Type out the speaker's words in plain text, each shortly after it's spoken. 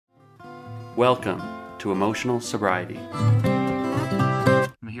Welcome to Emotional Sobriety.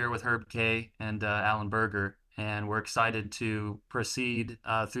 I'm here with Herb Kay and Alan Berger, and we're excited to proceed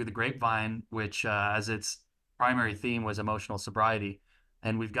through the Grapevine, which, as its primary theme, was emotional sobriety.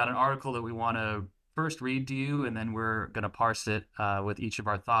 And we've got an article that we want to first read to you, and then we're going to parse it with each of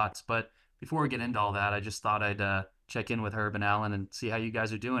our thoughts. But before we get into all that, I just thought I'd check in with Herb and Alan and see how you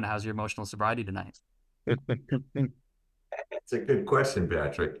guys are doing. How's your emotional sobriety tonight? It's a good question,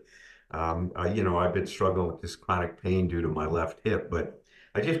 Patrick. I've been struggling with this chronic pain due to my left hip, but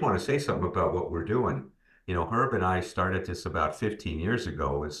I just want to say something about what we're doing. Herb and I started this about 15 years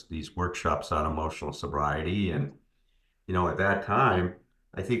ago as these workshops on emotional sobriety. And, at that time,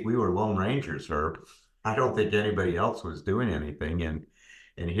 I think we were Lone Rangers, Herb. I don't think anybody else was doing anything. And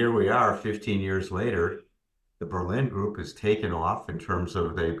here we are 15 years later. The Berlin group has taken off in terms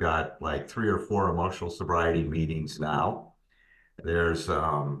of they've got like 3 or 4 emotional sobriety meetings now. There's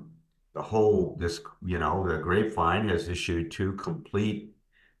the whole this the Grapevine has issued 2 complete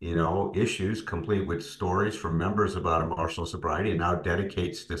issues complete with stories from members about emotional sobriety, and now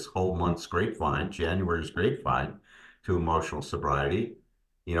dedicates this whole month's Grapevine, January's Grapevine, to emotional sobriety.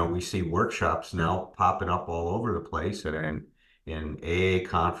 We see workshops now popping up all over the place, and in AA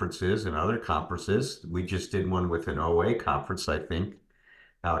conferences and other conferences. We just did one with an OA conference, I think,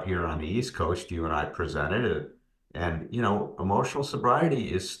 out here on the East Coast. You and I presented it. And, emotional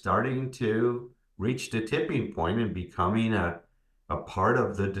sobriety is starting to reach the tipping point and becoming a part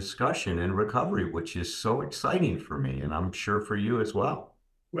of the discussion in recovery, which is so exciting for me. And I'm sure for you as well.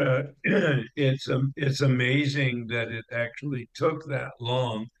 Well, it's amazing that it actually took that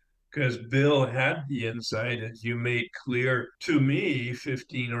long because Bill had the insight, as you made clear to me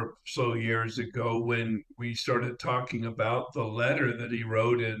 15 or so years ago when we started talking about the letter that he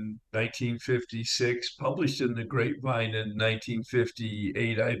wrote in 1956, published in the Grapevine in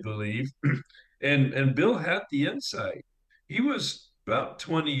 1958, I believe. And Bill had the insight. He was about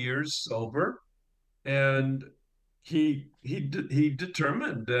 20 years sober, and he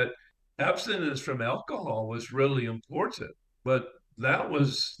determined that abstinence from alcohol was really important. But that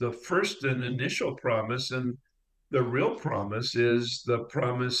was the first and initial promise, and the real promise is the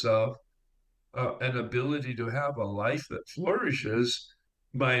promise of an ability to have a life that flourishes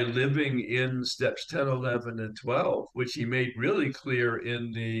by living in steps 10, 11, and 12, which he made really clear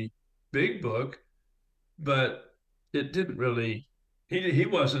in the big book. But it didn't really, he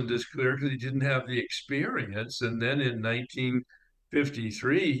wasn't as clear because he didn't have the experience. And then in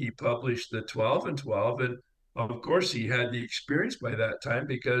 1953 he published the 12 and 12, and of course he had the experience by that time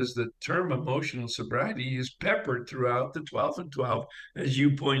because the term emotional sobriety is peppered throughout the 12 and 12, as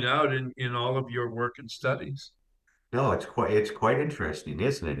you point out in all of your work and studies. No, it's quite interesting,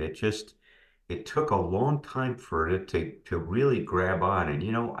 isn't it? It took a long time for it to really grab on.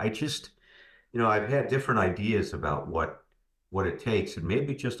 And I've had different ideas about what it takes, and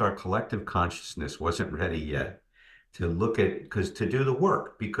maybe just our collective consciousness wasn't ready yet to look at because to do the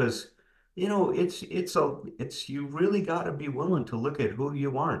work because it's you really got to be willing to look at who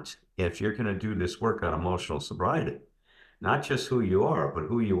you aren't if you're going to do this work on emotional sobriety, not just who you are, but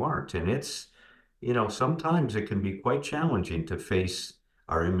who you aren't. And sometimes it can be quite challenging to face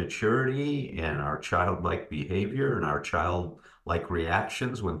our immaturity and our childlike behavior and our childlike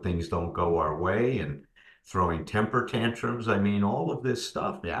reactions when things don't go our way, and throwing temper tantrums. I mean, all of this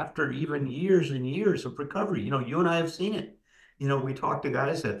stuff after even years and years of recovery. You and I have seen it. We talk to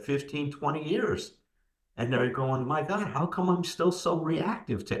guys at 15, 20 years, and they're going, my God, how come I'm still so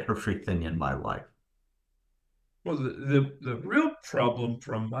reactive to everything in my life? Well, the real problem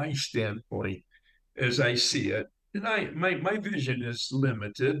from my standpoint, as I see it, and my vision is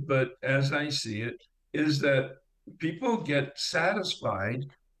limited, but as I see it, is that people get satisfied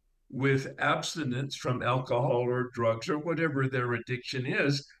with abstinence from alcohol or drugs or whatever their addiction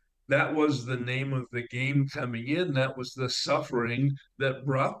is. That was the name of the game coming in. That was the suffering that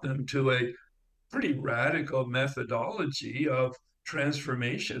brought them to a pretty radical methodology of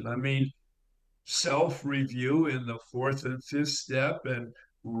transformation. I mean, self review in the fourth and fifth step, and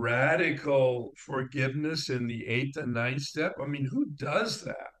radical forgiveness in the eighth and ninth step. I mean, who does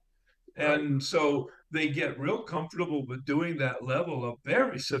that? Right. And so they get real comfortable with doing that level of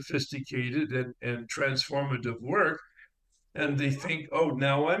very sophisticated and transformative work. And they think, oh,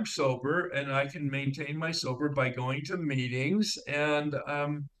 now I'm sober and I can maintain my sober by going to meetings. And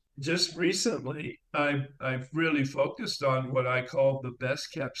just recently, I've really focused on what I call the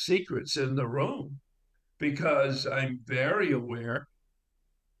best kept secrets in the room, because I'm very aware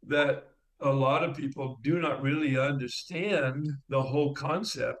that a lot of people do not really understand the whole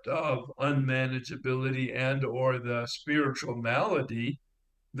concept of unmanageability and or the spiritual malady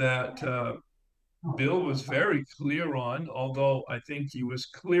that Bill was very clear on, although I think he was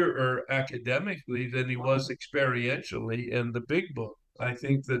clearer academically than he was experientially in the big book. I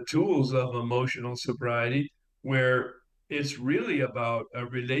think the tools of emotional sobriety, where it's really about a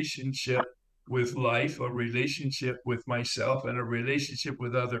relationship with life, a relationship with myself, and a relationship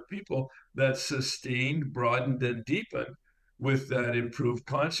with other people that's sustained, broadened, and deepened with that improved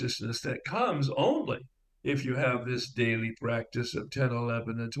consciousness that comes only if you have this daily practice of 10,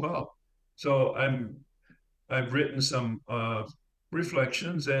 11, and 12. So I've written some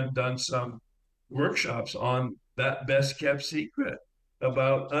reflections and done some workshops on that best kept secret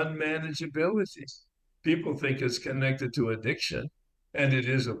about unmanageability. People think it's connected to addiction, and it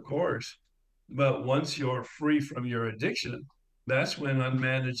is, of course. But once you're free from your addiction, that's when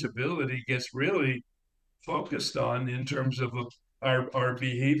unmanageability gets really focused on in terms of our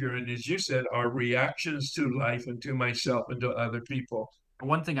behavior. And as you said, our reactions to life and to myself and to other people.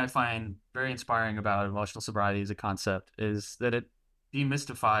 One thing I find very inspiring about emotional sobriety as a concept is that it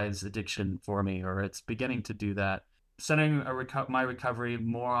demystifies addiction for me, or it's beginning to do that. Centering my recovery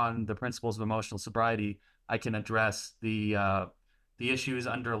more on the principles of emotional sobriety, I can address the issues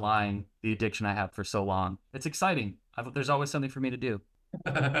underlying the addiction I had for so long. It's exciting. There's always something for me to do.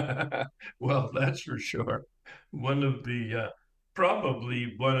 Well, that's for sure. One of the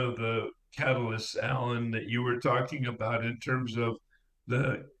probably one of the catalysts, Alan, that you were talking about in terms of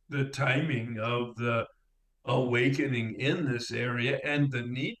the timing of the awakening in this area and the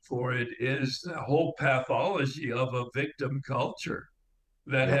need for it is the whole pathology of a victim culture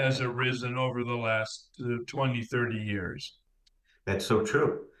that Yeah, has arisen over the last 20, 30 years. that's so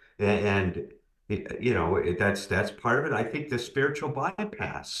true. And that's part of it. I think the spiritual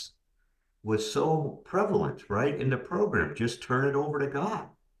bypass was so prevalent, right, in the program. Just turn it over to God.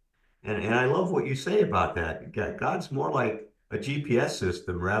 And I love what you say about that. God's more like a GPS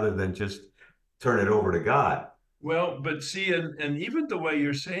system rather than just turn it over to God. Well, but see, and even the way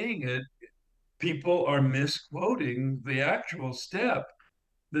you're saying it, people are misquoting the actual step.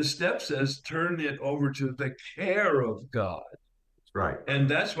 The step says turn it over to the care of God. Right. And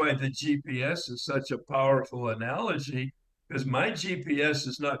that's why the GPS is such a powerful analogy, because my GPS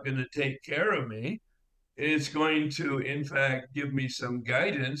is not going to take care of me. It's going to, in fact, give me some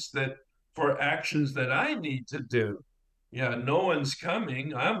guidance that for actions that I need to do. Yeah, no one's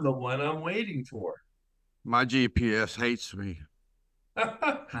coming. I'm the one I'm waiting for. My GPS hates me.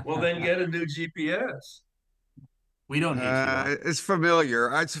 Well, then get a new GPS. We don't hate you, though. It's familiar.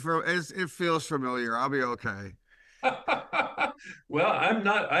 It feels familiar. I'll be okay. Well, I'm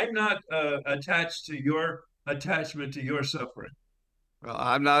not attached to your attachment to your suffering. Well,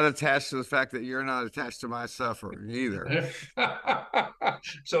 I'm not attached to the fact that you're not attached to my suffering either.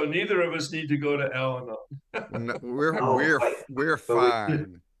 So neither of us need to go to Al-Anon. No, Oh, we're but we-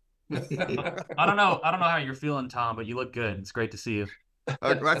 fine. I don't know how you're feeling, Tom, but you look good. It's great to see you.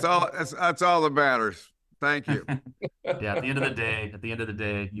 That's all. That's all that matters. Thank you. Yeah, at the end of the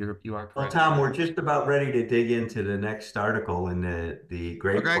day, you are Well, correct. Tom, we're just about ready to dig into the next article in the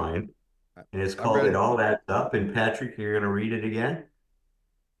Grapevine, and it's I'm called ready. "It All Adds Up." And Patrick, you're going to read it again?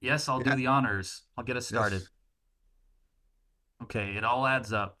 Yes, I'll Yeah. do the honors. I'll get us started. Yes. Okay, it all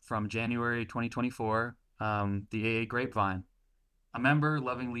adds up from January 2024, the AA Grapevine. A member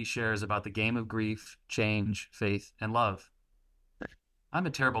lovingly shares about the game of grief, change, faith, and love. I'm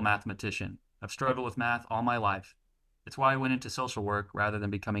a terrible mathematician. I've struggled with math all my life. It's why I went into social work rather than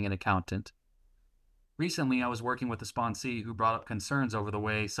becoming an accountant. Recently, I was working with a sponsee who brought up concerns over the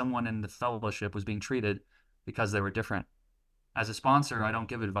way someone in the fellowship was being treated because they were different. As a sponsor, I don't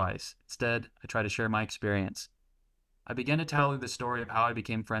give advice. Instead, I try to share my experience. I began to tell her the story of how I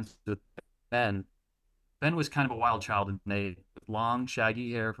became friends with Ben. Ben was kind of a wild child in Nate, with long,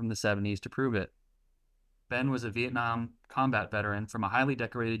 shaggy hair from the 70s to prove it. Ben was a Vietnam combat veteran from a highly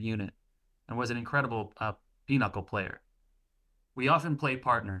decorated unit and was an incredible pinochle player. We often played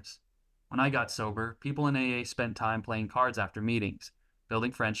partners. When I got sober, people in AA spent time playing cards after meetings,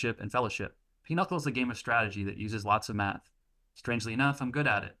 building friendship and fellowship. Pinochle is a game of strategy that uses lots of math. Strangely enough, I'm good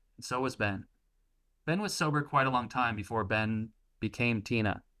at it, and so was Ben. Ben was sober quite a long time before Ben became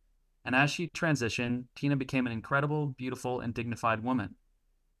Tina. And as she transitioned, Tina became an incredible, beautiful, and dignified woman.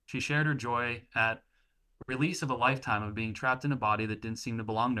 She shared her joy at the release of a lifetime of being trapped in a body that didn't seem to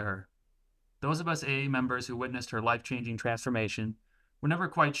belong to her. Those of us AA members who witnessed her life-changing transformation were never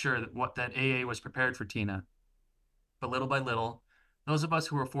quite sure that AA was prepared for Tina. But little by little, those of us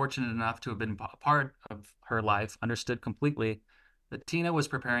who were fortunate enough to have been a part of her life understood completely that Tina was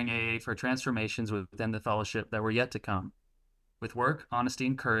preparing AA for transformations within the fellowship that were yet to come. With work, honesty,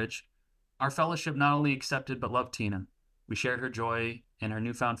 and courage, our fellowship not only accepted but loved Tina. We shared her joy in her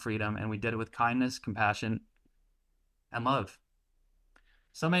newfound freedom, and we did it with kindness, compassion, and love.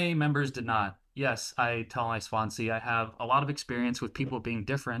 Some AA members did not. Yes, I tell my sponsee I have a lot of experience with people being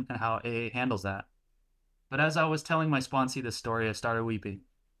different and how AA handles that. But as I was telling my sponsee this story, I started weeping.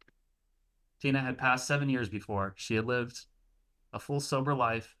 Tina had passed 7 years before. She had lived a full sober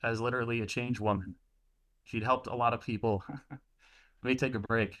life as literally a changed woman. She'd helped a lot of people. Let me take a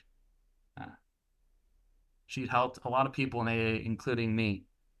break. She'd helped a lot of people in AA, including me.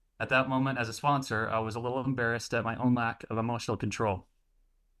 At that moment, as a sponsor, I was a little embarrassed at my own lack of emotional control.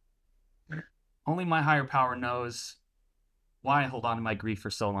 Only my higher power knows why I hold on to my grief for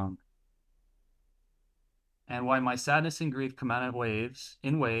so long, and why my sadness and grief come out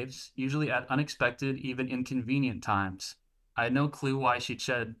in waves, usually at unexpected, even inconvenient times. I had no clue why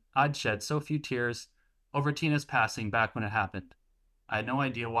I'd shed so few tears over Tina's passing back when it happened. I had no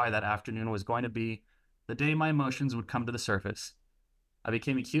idea why that afternoon was going to be the day my emotions would come to the surface. I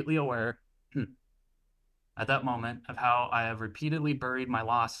became acutely aware at that moment of how I have repeatedly buried my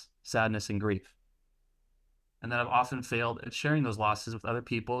loss, sadness, and grief, and that I've often failed at sharing those losses with other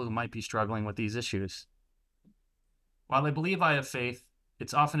people who might be struggling with these issues. While I believe I have faith,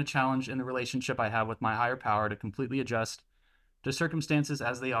 it's often a challenge in the relationship I have with my higher power to completely adjust to circumstances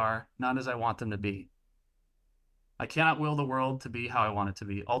as they are, not as I want them to be. I cannot will the world to be how I want it to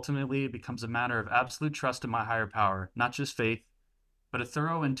be. Ultimately, it becomes a matter of absolute trust in my higher power, not just faith, but a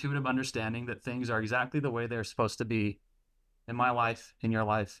thorough, intuitive understanding that things are exactly the way they're supposed to be in my life, in your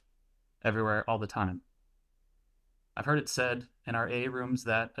life, everywhere, all the time. I've heard it said in our AA rooms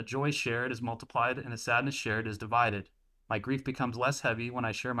that a joy shared is multiplied and a sadness shared is divided. My grief becomes less heavy when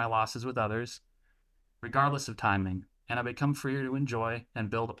I share my losses with others, regardless of timing, and I become freer to enjoy and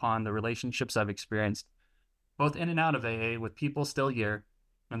build upon the relationships I've experienced, both in and out of AA, with people still here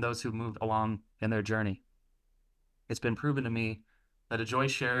and those who've moved along in their journey. It's been proven to me that a joy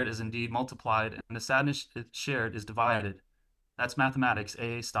shared is indeed multiplied and a sadness shared is divided. That's mathematics,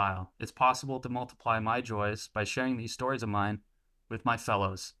 AA style. It's possible to multiply my joys by sharing these stories of mine with my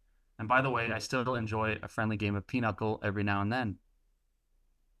fellows. And by the way, I still enjoy a friendly game of pinochle every now and then.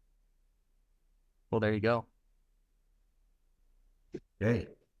 Well, there you go. Okay.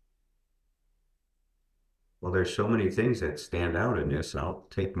 Well, there's so many things that stand out in this. I'll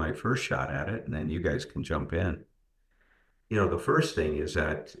take my first shot at it, and then you guys can jump in. The first thing is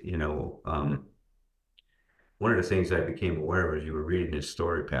that, one of the things I became aware of as you were reading this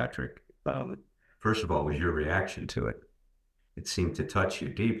story, Patrick, first of all, was your reaction to it. It seemed to touch you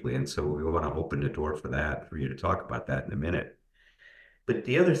deeply, and so we want to open the door for that, for you to talk about that in a minute. But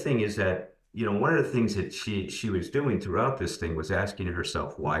the other thing is that, one of the things that she was doing throughout this thing was asking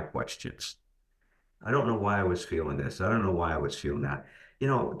herself why questions. I don't know why I was feeling this. I don't know why I was feeling that.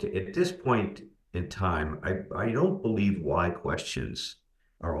 At this point in time, I don't believe why questions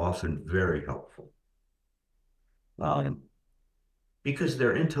are often very helpful. Because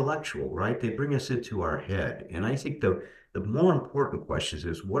they're intellectual, right? They bring us into our head. And I think the more important questions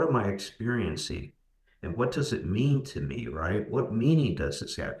is, what am I experiencing? And what does it mean to me, right? What meaning does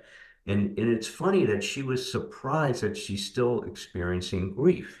this have? And it's funny that she was surprised that she's still experiencing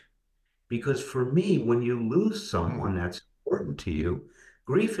grief. Because for me, when you lose someone that's important to you,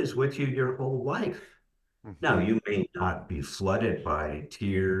 grief is with you your whole life. Now, you may not be flooded by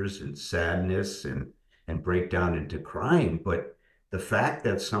tears and sadness and break down into crying, but the fact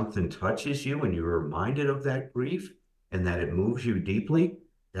that something touches you and you're reminded of that grief and that it moves you deeply,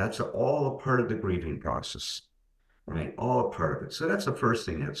 that's all a part of the grieving process, right? All a part of it. So that's the first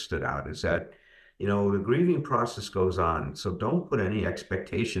thing that stood out, is that, the grieving process goes on. So don't put any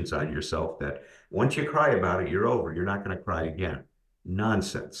expectations on yourself that once you cry about it, you're over. You're not going to cry again.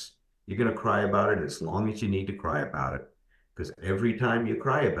 Nonsense. You're going to cry about it as long as you need to cry about it. Because every time you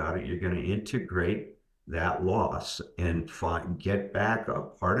cry about it, you're going to integrate that loss and get back a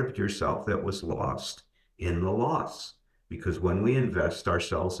part of yourself that was lost in the loss. Because when we invest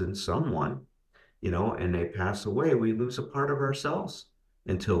ourselves in someone, and they pass away, we lose a part of ourselves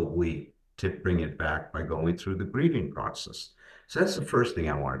until we to bring it back by going through the grieving process. So that's the first thing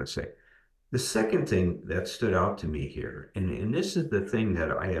I wanted to say. The second thing that stood out to me here, and this is the thing that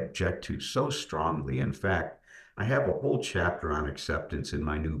I object to so strongly. In fact, I have a whole chapter on acceptance in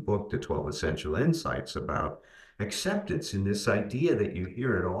my new book, The 12 Essential Insights, about acceptance, and this idea that you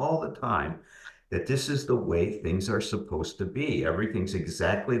hear it all the time, that this is the way things are supposed to be. Everything's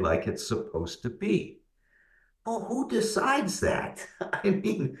exactly like it's supposed to be. Well, who decides that? I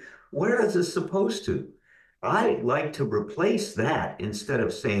mean, where is it supposed to? I like to replace that instead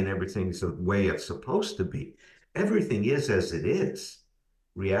of saying everything's the way it's supposed to be. Everything is as it is.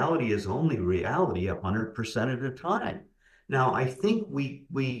 Reality is only reality 100% of the time. Now, I think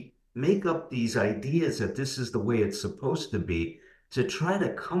we make up these ideas that this is the way it's supposed to be to try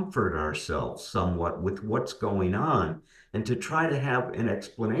to comfort ourselves somewhat with what's going on and to try to have an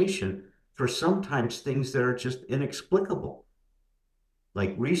explanation for sometimes things that are just inexplicable.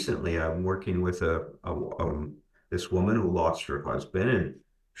 Like recently, I'm working with this woman who lost her husband, and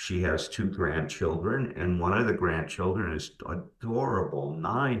she has two grandchildren, and one of the grandchildren is adorable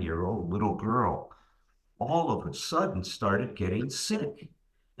 9-year-old little girl. All of a sudden started getting sick,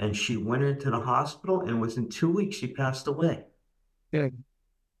 and she went into the hospital, and within 2 weeks she passed away. Yeah.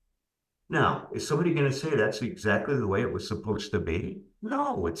 Now, is somebody going to say that's exactly the way it was supposed to be?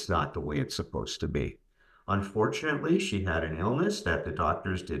 No, it's not the way it's supposed to be. Unfortunately, she had an illness that the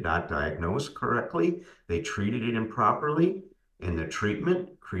doctors did not diagnose correctly. They treated it improperly, and the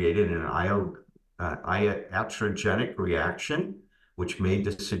treatment created an iatrogenic reaction, which made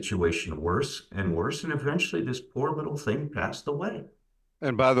the situation worse and worse. And eventually, this poor little thing passed away.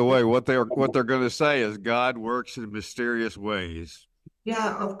 And by the way, what they're going to say is God works in mysterious ways.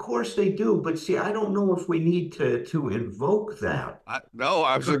 Yeah, of course they do. But see, I don't know if we need to invoke that. No,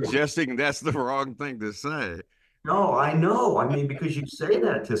 I'm suggesting that's the wrong thing to say. No, I know. I mean, because you say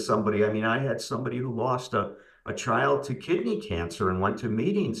that to somebody. I mean, I had somebody who lost a child to kidney cancer and went to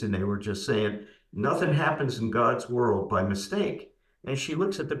meetings, and they were just saying, nothing happens in God's world by mistake. And she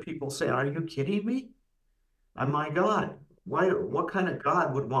looks at the people saying, are you kidding me? Oh my God, what kind of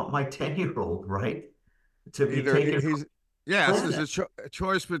God would want my 10-year-old, right? To be Either taken from he's yes, planet? it's a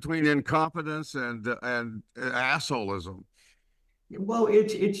choice between incompetence and assholism. Well,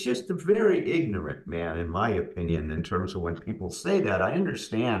 it's just a very ignorant, man, in my opinion, in terms of when people say that. I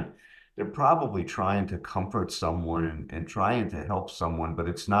understand they're probably trying to comfort someone and trying to help someone, but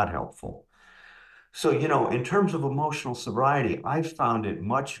it's not helpful. So, in terms of emotional sobriety, I found it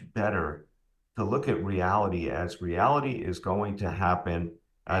much better to look at reality as reality is going to happen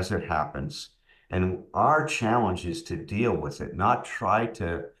as it happens. And our challenge is to deal with it, not try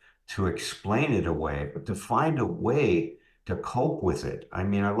to explain it away, but to find a way to cope with it. I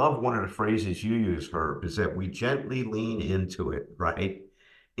mean, I love one of the phrases you use, Herb, is that we gently lean into it, right?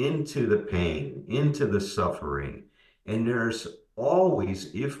 Into the pain, into the suffering. And there's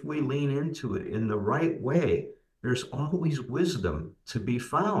always, if we lean into it in the right way, there's always wisdom to be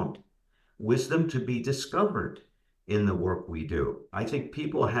found, wisdom to be discovered in the work we do. I think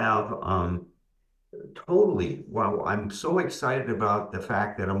people have totally, well, I'm so excited about the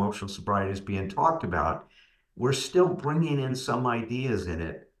fact that emotional sobriety is being talked about. We're still bringing in some ideas in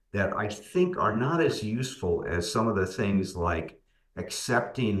it that I think are not as useful as some of the things like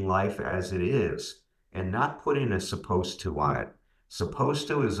accepting life as it is and not putting a supposed to on it. Supposed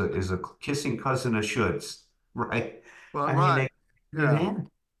to is a kissing cousin of shoulds, right? Well, I mean, right. Yeah. man,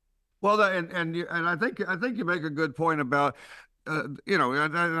 Well, and I think you make a good point about and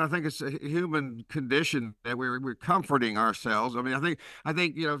I think it's a human condition that we're comforting ourselves. I mean, I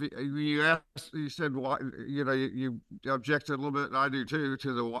think if you asked, you said why, you objected a little bit, and I do too,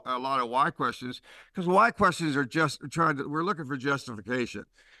 to a lot of why questions, because why questions are just we're looking for justification.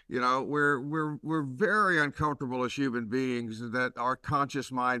 We're very uncomfortable as human beings that our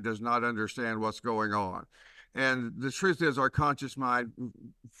conscious mind does not understand what's going on. And the truth is, our conscious mind,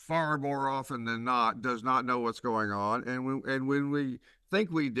 far more often than not, does not know what's going on. And when we think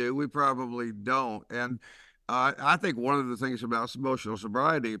we do, we probably don't. And I think one of the things about emotional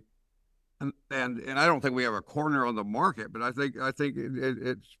sobriety, and I don't think we have a corner on the market, but I think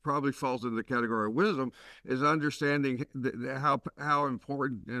it probably falls into the category of wisdom, is understanding how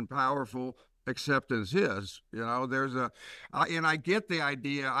important and powerful acceptance is. There's and I get the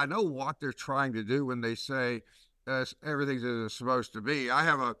idea. I know what they're trying to do when they say everything's as it's supposed to be. I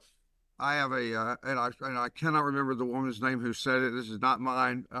have a and I cannot remember the woman's name who said it. This is not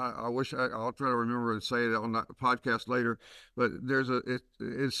mine. I'll try to remember and say it on the podcast later. But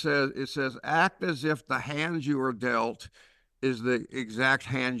it says act as if the hand you were dealt is the exact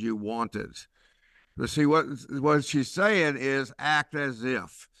hand you wanted. But see, what she's saying is act as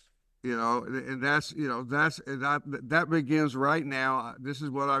if. And that begins right now. This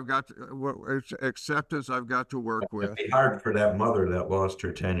is what I've got, what acceptance I've got to work with. It'd be hard for that mother that lost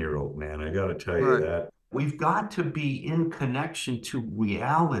her 10-year-old, man. I got to tell you that. We've got to be in connection to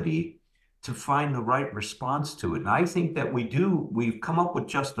reality to find the right response to it. And I think that we've come up with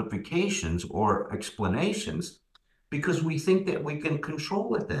justifications or explanations because we think that we can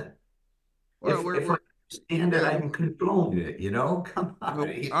control it then. Well, if I understand it, I can control it, Come on.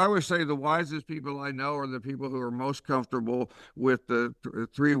 I always say the wisest people I know are the people who are most comfortable with the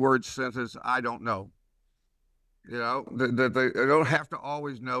three-word sentence, I don't know. You know that they don't have to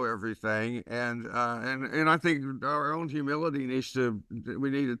always know everything, and I think our own humility needs to.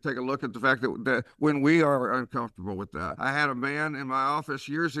 We need to take a look at the fact that when we are uncomfortable with that. I had a man in my office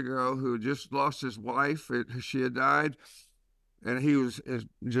years ago who just lost his wife. She had died, and he was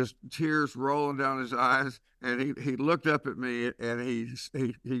just tears rolling down his eyes. And he looked up at me and he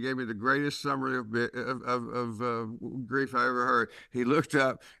gave me the greatest summary of grief I ever heard. He looked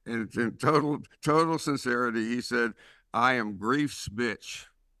up and in total sincerity, he said, "I am grief's bitch."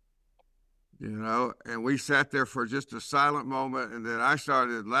 You know, and we sat there for just a silent moment, and then I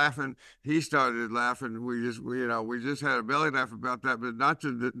started laughing. He started laughing. We just had a belly laugh about that, but not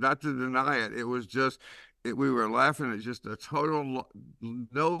to deny it. It was just, we were laughing at just a total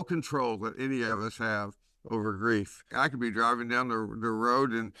no control that any of us have over grief. I could be driving down the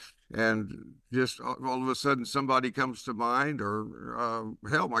road and just all of a sudden somebody comes to mind, or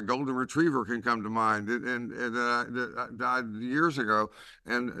hell, my golden retriever can come to mind, and that died years ago,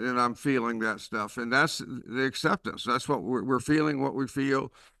 and I'm feeling that stuff, and that's the acceptance. That's what we're feeling, what we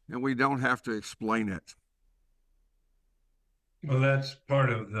feel, and we don't have to explain it. Well, that's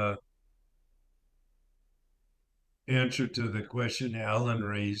part of the answer to the question Alan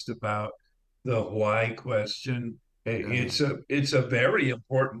raised about the why question. It's a very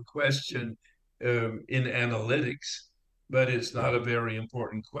important question in analytics, but it's not a very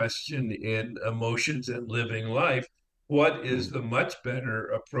important question in emotions and living life. What is the much better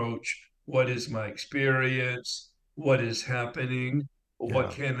approach? What is my experience? What is happening?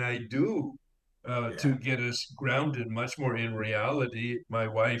 What Yeah. can I do to get us grounded much more in reality? My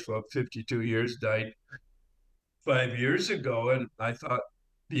wife of 52 years died 5 years ago, and I thought,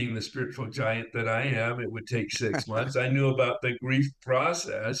 being the spiritual giant that I am, it would take 6 months. I knew about the grief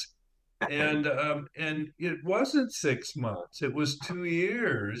process, and it wasn't 6 months. It was 2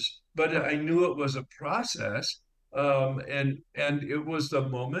 years, but I knew it was a process, and it was the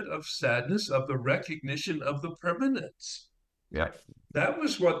moment of sadness, of the recognition of the permanence. Yeah. That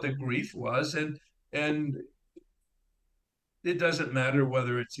was what the grief was, and it doesn't matter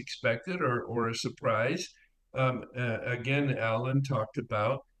whether it's expected or a surprise. Again, Alan talked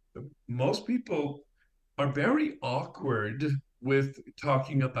about most people are very awkward with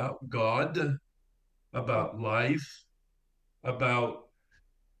talking about God, about life, about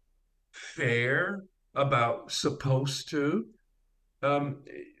fair, about supposed to. Um,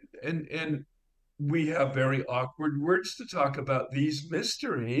 and we have very awkward words to talk about these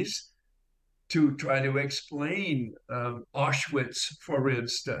mysteries, to try to explain Auschwitz, for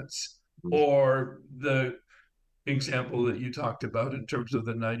instance, or the example that you talked about in terms of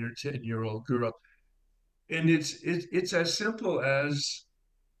the 9 or 10-year-old girl. And it's as simple as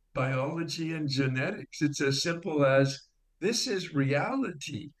biology and genetics. It's as simple as this is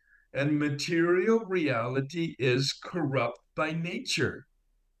reality, and material reality is corrupt by nature.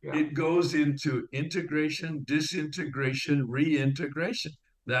 Yeah. It goes into integration, disintegration, reintegration.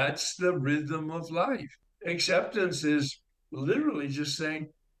 That's the rhythm of life. Acceptance is literally just saying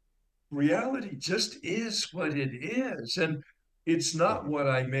reality just is what it is. And it's not what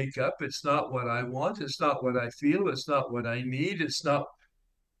I make up. It's not what I want. It's not what I feel. It's not what I need. It's not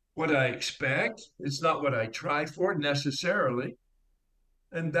what I expect. It's not what I try for necessarily.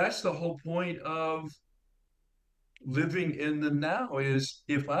 And that's the whole point of living in the now, is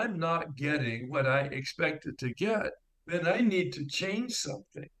if I'm not getting what I expected to get, then I need to change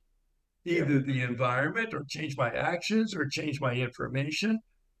something, either the environment or change my actions or change my information.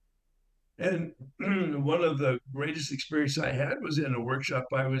 And one of the greatest experiences I had was in a workshop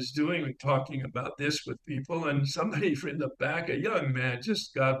I was doing, talking about this with people. And somebody from the back, a young man,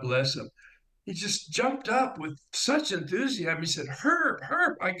 just God bless him, he just jumped up with such enthusiasm. He said, Herb,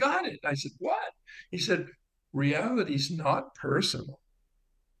 I got it. I said, what? He said, reality's not personal.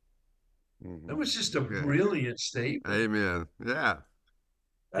 That was just a brilliant statement. Amen. Yeah.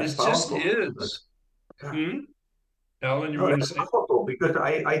 That's It just powerful. is. Alan, you No, want to that's say? powerful because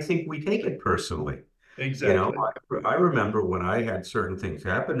I think we take it personally. You know, Exactly. I remember when I had certain things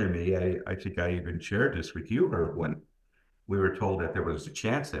happen to me, I think I even shared this with you, or when we were told that there was a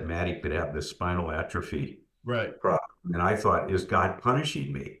chance that Maddie could have this spinal atrophy Right. problem. And I thought, is God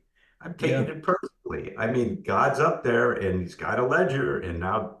punishing me? I'm taking Yeah. it personally. I mean, God's up there and he's got a ledger, and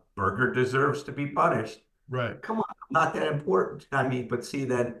now Berger deserves to be punished. Right. Come on, I'm not that important. I mean, but see,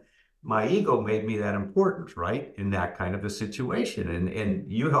 then my ego made me that important, right? In that kind of a situation.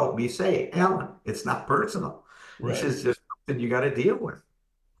 And you helped me say, Alan, it's not personal. This Right. is just something you got to deal with.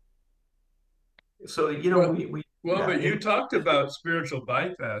 So, you know, Well, we well, yeah, but you and talked about spiritual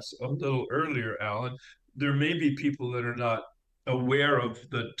bypass a little earlier, Alan. There may be people that are not aware of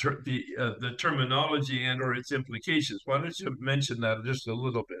the terminology and or its implications. Why don't you mention that just a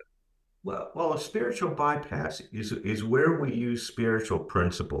little bit? Well, a spiritual bypass is where we use spiritual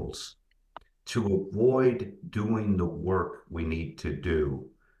principles to avoid doing the work we need to do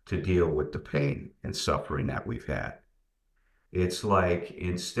to deal with the pain and suffering that we've had. It's like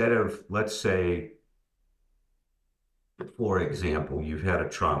instead of, let's say, for example, you've had a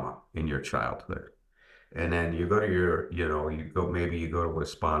trauma in your childhood, and then you go to maybe you go to a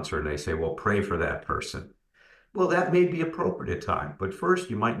sponsor and they say, well, pray for that person. Well, that may be appropriate time, but first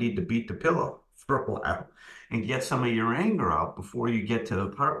you might need to beat the pillow for a while and get some of your anger out before you get to the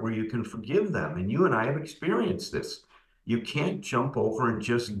part where you can forgive them. And you and I have experienced this. You can't jump over and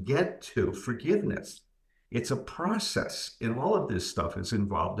just get to forgiveness. It's a process, and all of this stuff is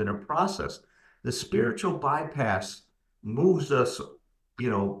involved in a process. The spiritual bypass moves us,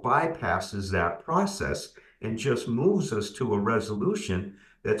 bypasses that process and just moves us to a resolution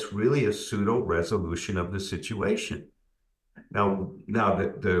that's really a pseudo resolution of the situation. Now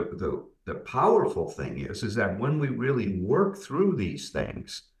the powerful thing is that when we really work through these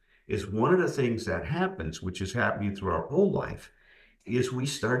things, is one of the things that happens, which is happening through our whole life, is we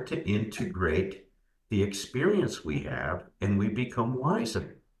start to integrate the experience we have and we become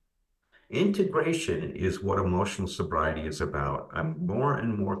wiser. Integration is what emotional sobriety is about. I'm more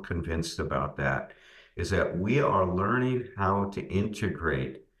and more convinced about that, is that we are learning how to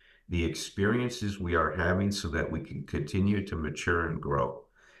integrate the experiences we are having so that we can continue to mature and grow.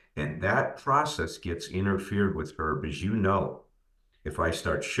 And that process gets interfered with, Herb, as you know. If I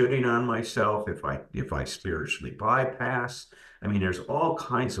start shooting on myself, if I spiritually bypass, I mean, there's all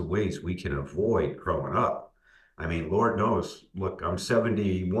kinds of ways we can avoid growing up. I mean, Lord knows, look, I'm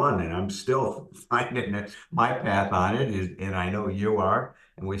 71 and I'm still finding my path on it, and I know you are.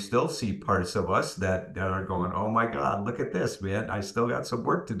 And we still see parts of us that are going, oh my God, look at this, man. I still got some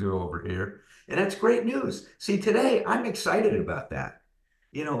work to do over here. And that's great news. See, today I'm excited about that.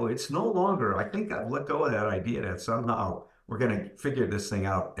 It's no longer, I think I've let go of that idea that somehow we're going to figure this thing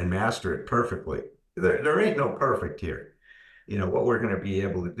out and master it perfectly. There ain't no perfect here. What we're going to be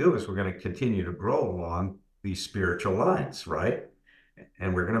able to do is we're going to continue to grow along these spiritual lines, right?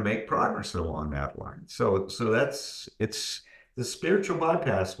 And we're going to make progress along that line. So it's the spiritual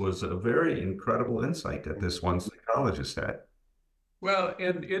bypass was a very incredible insight that this one psychologist had. Well,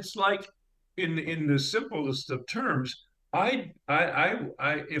 and it's like in the simplest of terms, if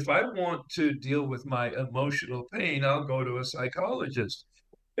I want to deal with my emotional pain, I'll go to a psychologist.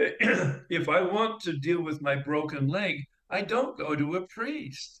 If I want to deal with my broken leg, I don't go to a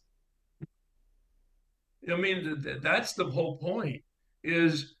priest. I mean, that's the whole point,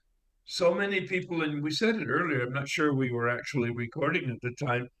 is so many people, and we said it earlier, I'm not sure we were actually recording at the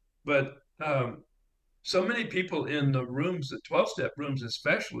time, but so many people in the rooms, the 12-step rooms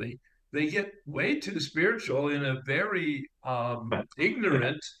especially, they get way too spiritual in a very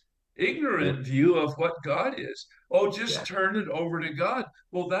ignorant view of what God is. Oh, just turn it over to God.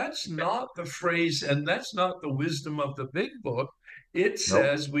 Well, that's not the phrase, and that's not the wisdom of the big book. It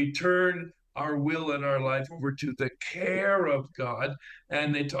says we turn our will and our life over to the care of God,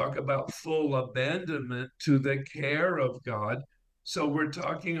 and they talk about full abandonment to the care of God. So we're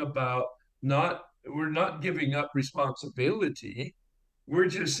talking about we're not giving up responsibility. We're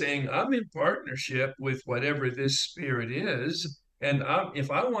just saying, I'm in partnership with whatever this spirit is. And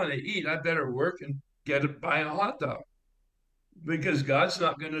if I want to eat, I better work and buy a hot dog, because God's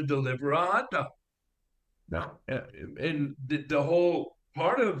not going to deliver a hot dog. No. And the whole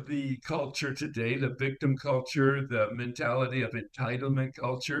part of the culture today, the victim culture, the mentality of entitlement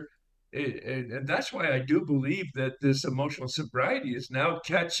culture, and that's why I do believe that this emotional sobriety is now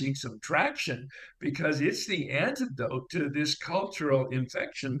catching some traction, because it's the antidote to this cultural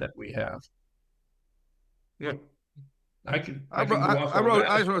infection that we have. Yeah. I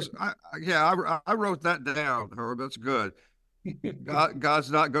wrote that down, Herb. That's good.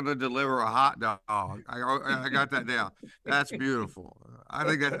 God's not going to deliver a hot dog. I got that down. That's beautiful. I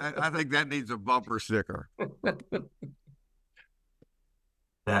think that needs a bumper sticker.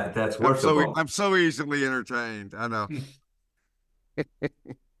 That's worth the bump. I'm so easily entertained. I know.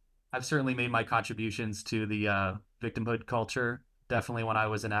 I've certainly made my contributions to the victimhood culture, definitely when I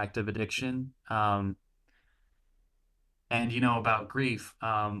was in active addiction. And about grief,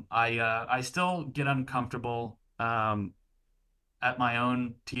 I still get uncomfortable at my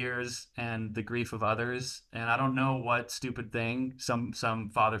own tears and the grief of others. And I don't know what stupid thing some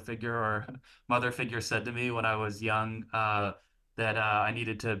father figure or mother figure said to me when I was young, that I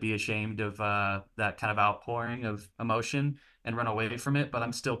needed to be ashamed of that kind of outpouring of emotion and run away from it. But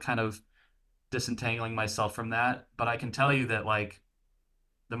I'm still kind of disentangling myself from that. But I can tell you that like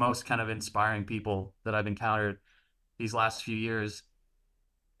the most kind of inspiring people that I've encountered these last few years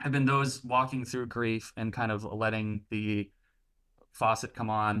have been those walking through grief and kind of letting the faucet come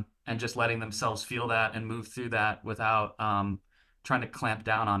on and just letting themselves feel that and move through that without trying to clamp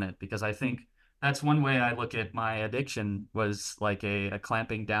down on it. Because I think that's one way I look at my addiction was like a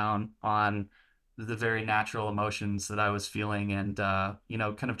clamping down on the very natural emotions that I was feeling and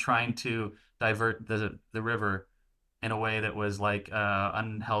kind of trying to divert the river in a way that was like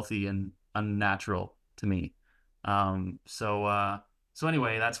unhealthy and unnatural to me. So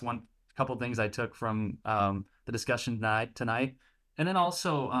anyway, that's one couple things I took from the discussion tonight. And then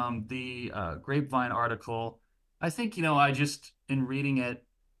also the Grapevine article. I think, I just, in reading it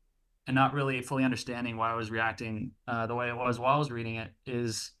and not really fully understanding why I was reacting the way it was while I was reading it,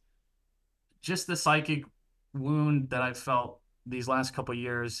 is just the psychic wound that I've felt these last couple of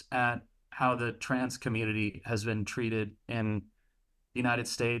years at how the trans community has been treated in the United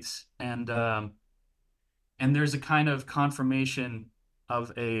States. And there's a kind of confirmation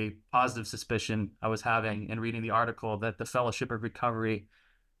of a positive suspicion I was having in reading the article that the Fellowship of Recovery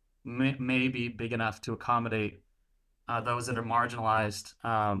may be big enough to accommodate those that are marginalized,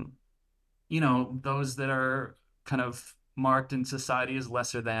 those that are kind of marked in society as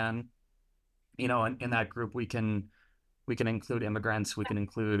lesser than, in that group we can include immigrants, we can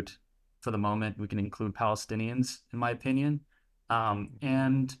include, for the moment, we can include Palestinians, in my opinion.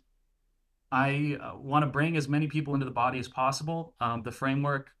 And I want to bring as many people into the body as possible. The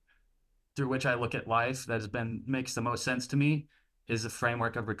framework through which I look at life that makes the most sense to me is a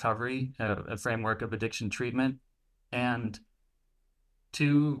framework of recovery, a framework of addiction treatment. And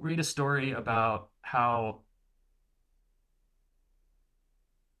to read a story about how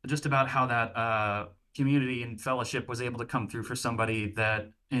that community and fellowship was able to come through for somebody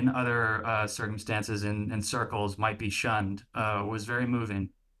that in other circumstances and circles might be shunned was very moving.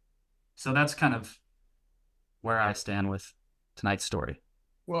 So that's kind of where I stand with tonight's story.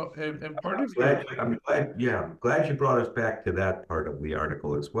 Well, and part of I'm glad you brought us back to that part of the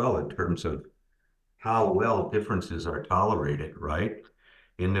article as well, in terms of how well differences are tolerated, right,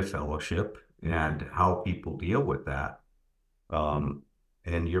 in the fellowship and how people deal with that.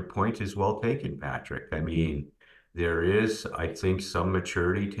 And your point is well taken, Patrick. I mean, there is, I think, some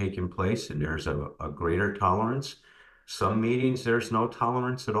maturity taking place, and there's a greater tolerance. Some meetings, there's no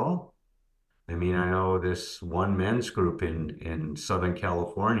tolerance at all. I mean, I know this one men's group in Southern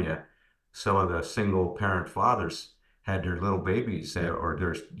California, some of the single parent fathers had their little babies or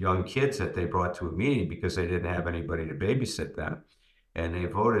their young kids that they brought to a meeting because they didn't have anybody to babysit them. And they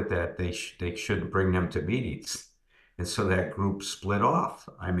voted that they shouldn't bring them to meetings. And so that group split off.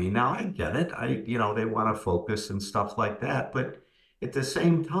 I mean, now I get it. They want to focus and stuff like that. But at the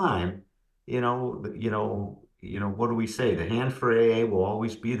same time, what do we say? The hand for AA will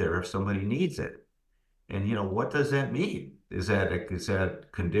always be there if somebody needs it. And, what does that mean? Is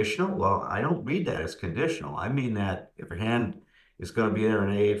that conditional? Well, I don't read that as conditional. I mean that if a hand is going to be there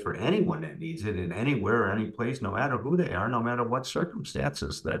in AA for anyone that needs it in anywhere, any place, no matter who they are, no matter what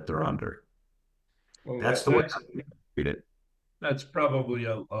circumstances that they're under. Well, that's the way I read it. That's probably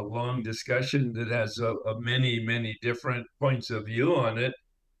a long discussion that has many different points of view on it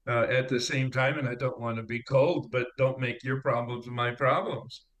at the same time. And I don't want to be cold, but don't make your problems my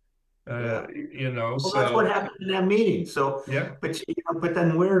problems. Well, so that's what happened in that meeting. So, yeah, but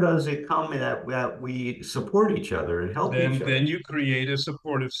then where does it come that we support each other and help each other? Then you create a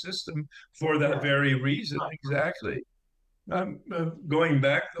supportive system for that very reason. Exactly. Going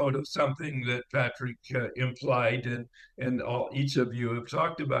back though to something that Patrick implied and each of you have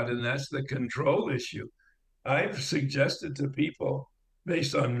talked about, and that's the control issue. I've suggested to people,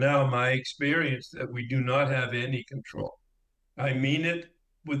 based on now my experience, that we do not have any control. I mean it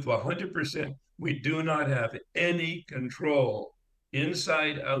with 100%. We do not have any control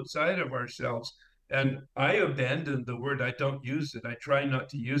inside, outside of ourselves. And I abandoned the word. I don't use it. I try not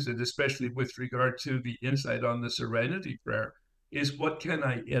to use it, especially with regard to the insight on the Serenity Prayer, is what can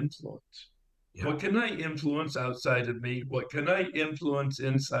I influence? Yeah. What can I influence outside of me? What can I influence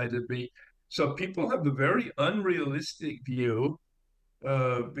inside of me? So people have a very unrealistic view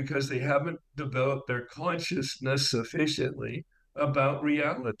because they haven't developed their consciousness sufficiently about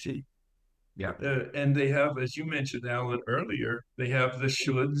reality. Yeah. And they have, as you mentioned, Alan, earlier, they have the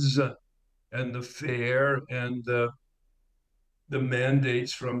shoulds and the fair and the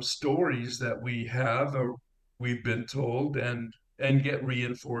mandates from stories that we have or we've been told and get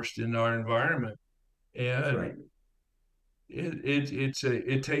reinforced in our environment. And right.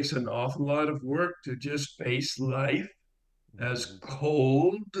 It takes an awful lot of work to just face life as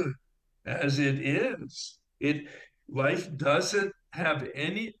cold as it is. Life doesn't have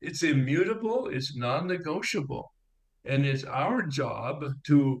any, it's immutable, it's non-negotiable. And it's our job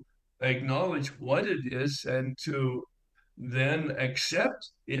to acknowledge what it is and to then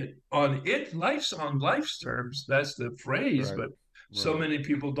accept it life's on life's terms. That's the phrase, Right. but so Right. many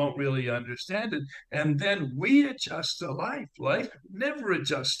people don't really understand it. And then we adjust to life. Life never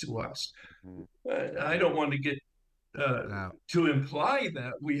adjusts to us. Mhm. I don't want to get Yeah. to imply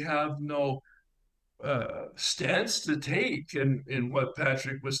that we have no stance to take in what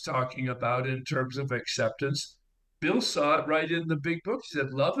Patrick was talking about in terms of acceptance. Bill saw it right in the big book. He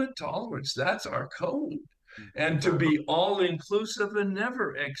said, love and tolerance, that's our code. And to be all inclusive and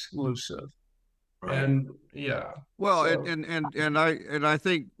never exclusive. Right. And yeah. Well, So, and I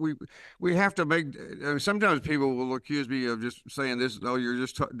think we have to make. Sometimes people will accuse me of just saying this. Oh, you're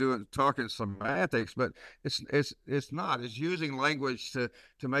just talking semantics, but it's not. It's using language to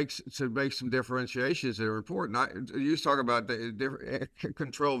make some differentiations that are important. You talk about the different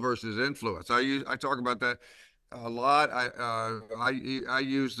control versus influence. I talk about that a lot.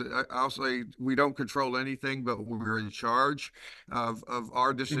 I'll say we don't control anything, but we're in charge of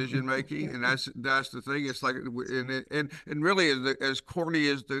our decision making, and that's the thing. It's like, and really, as corny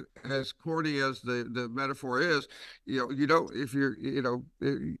as the metaphor is, you don't, if you're,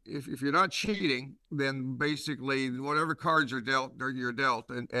 if you're not cheating, then basically whatever cards are dealt, you're dealt,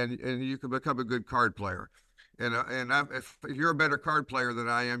 and you can become a good card player. If you're a better card player than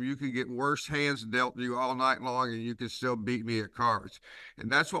I am, you can get worse hands dealt to you all night long, and you can still beat me at cards. And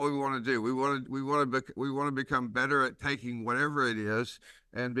that's what we want to do. We want to become better at taking whatever it is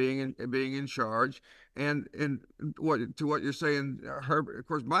and being in charge. And what you're saying, Herbert. Of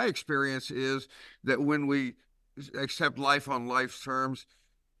course, my experience is that when we accept life on life's terms,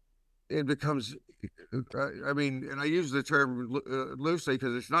 it becomes. I mean, and I use the term loosely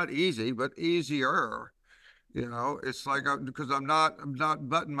because it's not easy, but easier. It's like because I'm not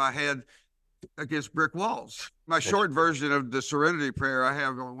butting my head against brick walls. My short version of the Serenity Prayer I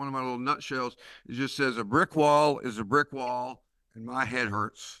have on one of my little nutshells, it just says, a brick wall is a brick wall, and my head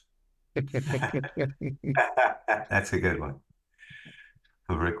hurts. That's a good one.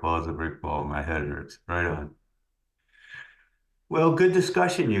 A brick wall is a brick wall. My head hurts. Right on. Well, good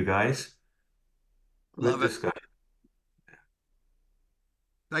discussion, you guys. Love Good it. discussion.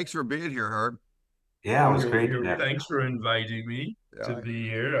 Thanks for being here, Herb. Yeah, it was great. Thanks for inviting me to be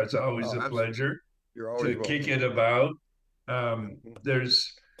here. It's always a pleasure You're always to kick it about.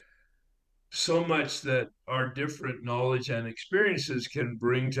 There's so much that our different knowledge and experiences can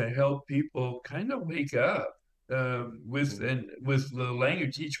bring to help people kind of wake up with the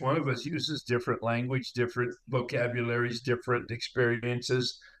language. Each one of us uses different language, different vocabularies, different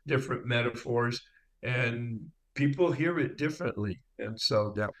experiences, different metaphors, and people hear it differently. And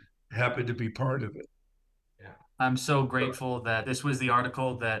so happy to be part of it. I'm so grateful that this was the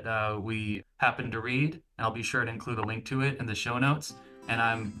article that we happened to read, and I'll be sure to include a link to it in the show notes. And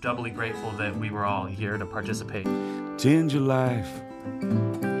I'm doubly grateful that we were all here to participate. Tend your life,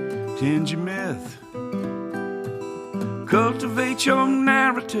 tend your myth, cultivate your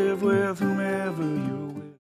narrative.